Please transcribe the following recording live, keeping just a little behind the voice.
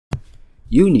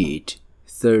Unit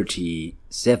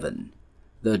 37,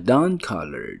 The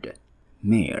Dun-Colored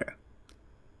Mare.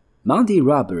 Monty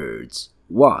Roberts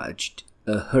watched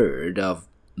a herd of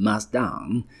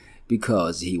mustangs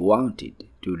because he wanted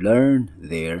to learn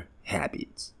their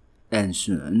habits, and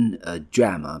soon a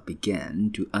drama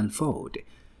began to unfold.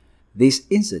 This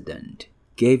incident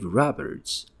gave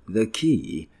Roberts the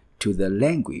key to the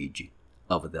language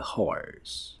of the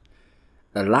horse.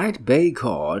 A light bay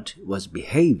colt was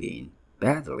behaving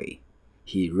badly.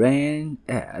 He ran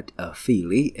at a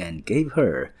filly and gave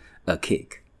her a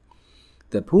kick.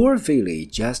 The poor filly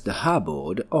just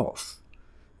hobbled off.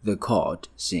 The colt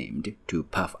seemed to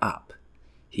puff up.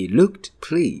 He looked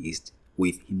pleased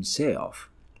with himself.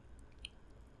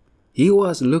 He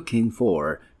was looking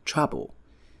for trouble.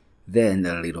 Then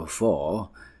a little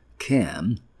foal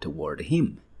came toward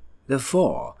him. The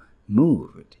foal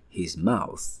moved his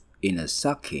mouth in a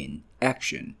sucking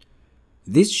action.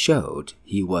 This showed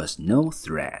he was no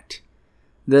threat.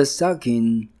 The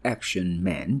sucking action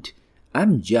meant,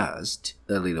 "I'm just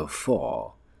a little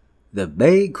foal." The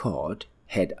bay colt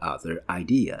had other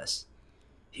ideas.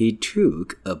 He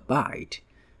took a bite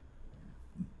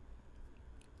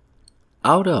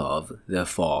out of the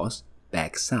foal's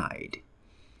backside.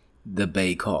 The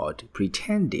bay colt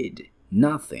pretended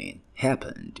nothing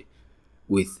happened.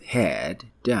 With head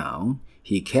down,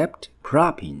 he kept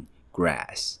cropping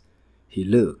grass. He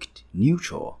looked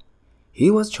neutral. He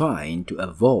was trying to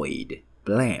avoid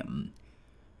blame.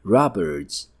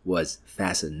 Roberts was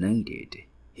fascinated.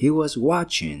 He was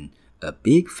watching a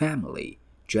big family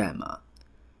drama.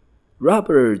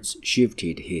 Roberts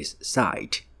shifted his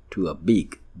sight to a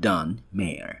big dun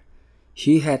mare.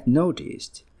 He had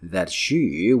noticed that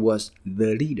she was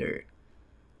the leader.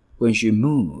 When she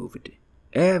moved,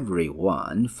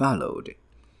 everyone followed.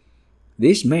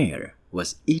 This mare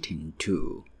was eating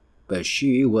too, but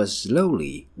she was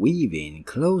slowly weaving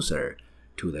closer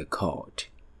to the colt.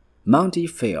 Monty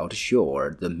felt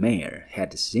sure the mare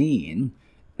had seen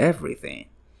everything.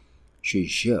 She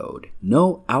showed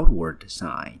no outward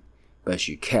sign, but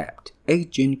she kept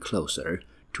edging closer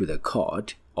to the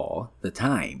colt all the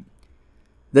time.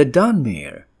 The dun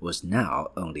mare was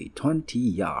now only 20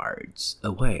 yards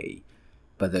away,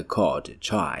 but the colt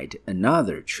tried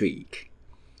another trick.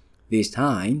 This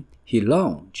time, he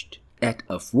lunged at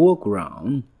a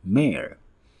full-grown mare.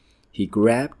 He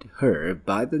grabbed her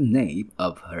by the nape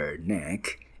of her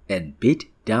neck and bit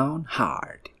down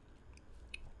hard.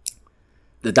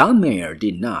 The dun mare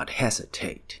did not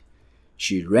hesitate.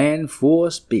 She ran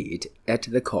full speed at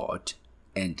the colt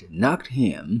and knocked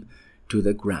him to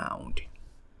the ground.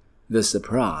 The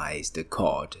surprised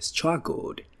colt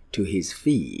struggled to his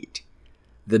feet.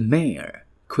 The mare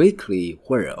quickly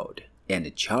whirled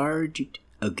and charged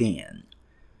again.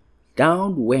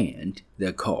 Down went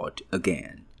the colt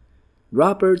again.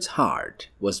 Robert's heart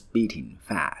was beating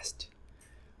fast.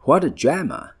 What a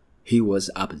drama he was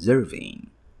observing.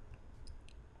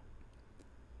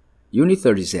 Unit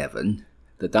 37,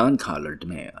 The Dun-Colored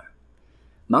Mare.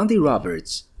 Monty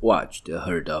Roberts watched a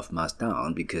herd of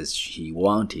mustangs because he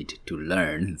wanted to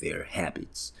learn their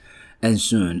habits, and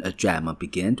soon a drama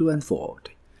began to unfold.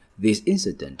 This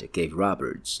incident gave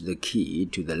Roberts the key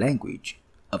to the language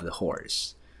of the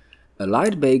horse. A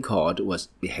light bay colt was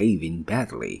behaving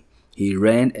badly. He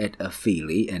ran at a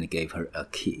filly and gave her a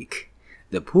kick.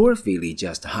 The poor filly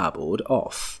just hobbled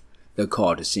off. The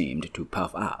colt seemed to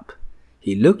puff up.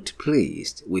 He looked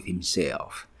pleased with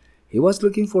himself. He was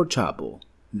looking for trouble.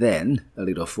 Then a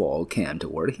little foal came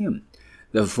toward him.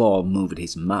 The foal moved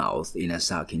his mouth in a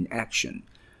sucking action.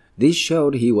 This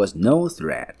showed he was no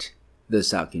threat. The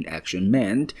sucking action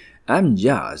meant, "I'm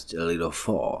just a little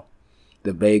foal."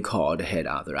 The bay colt had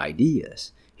other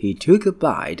ideas. He took a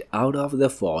bite out of the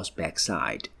foal's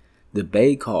backside. The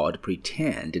bay colt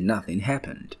pretended nothing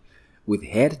happened. With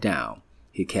head down,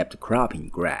 he kept cropping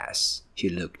grass. He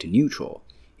looked neutral.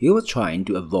 He was trying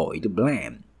to avoid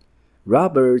blame.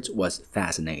 Roberts was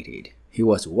fascinated. He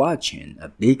was watching a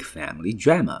big family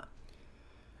drama.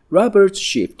 Roberts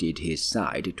shifted his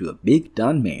sight to a big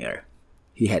dun mare.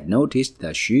 He had noticed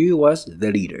that she was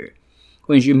the leader.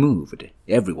 When she moved,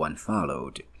 everyone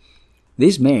followed.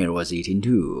 This mare was eating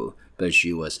too, but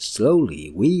she was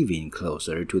slowly weaving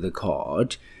closer to the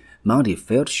colt. Monty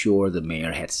felt sure the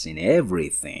mare had seen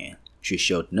everything. She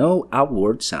showed no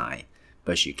outward sign,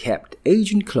 but she kept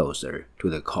edging closer to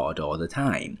the colt all the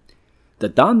time. The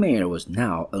dun mare was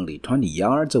now only 20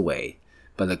 yards away,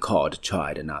 but the colt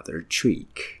tried another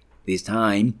trick. This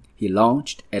time, he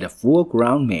lunged at a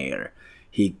full-grown mare.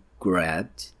 He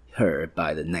grabbed her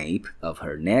by the nape of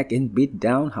her neck and bit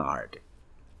down hard.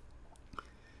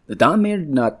 The dun mare did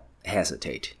not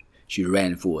hesitate. She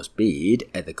ran full speed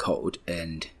at the colt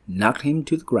and knocked him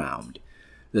to the ground.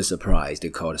 The surprised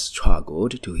colt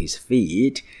struggled to his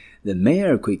feet. The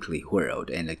mare quickly whirled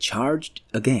and charged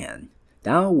again.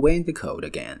 Down went the colt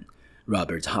again.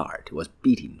 Robert's heart was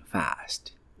beating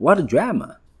fast. What a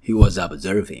drama! He was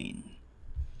observing.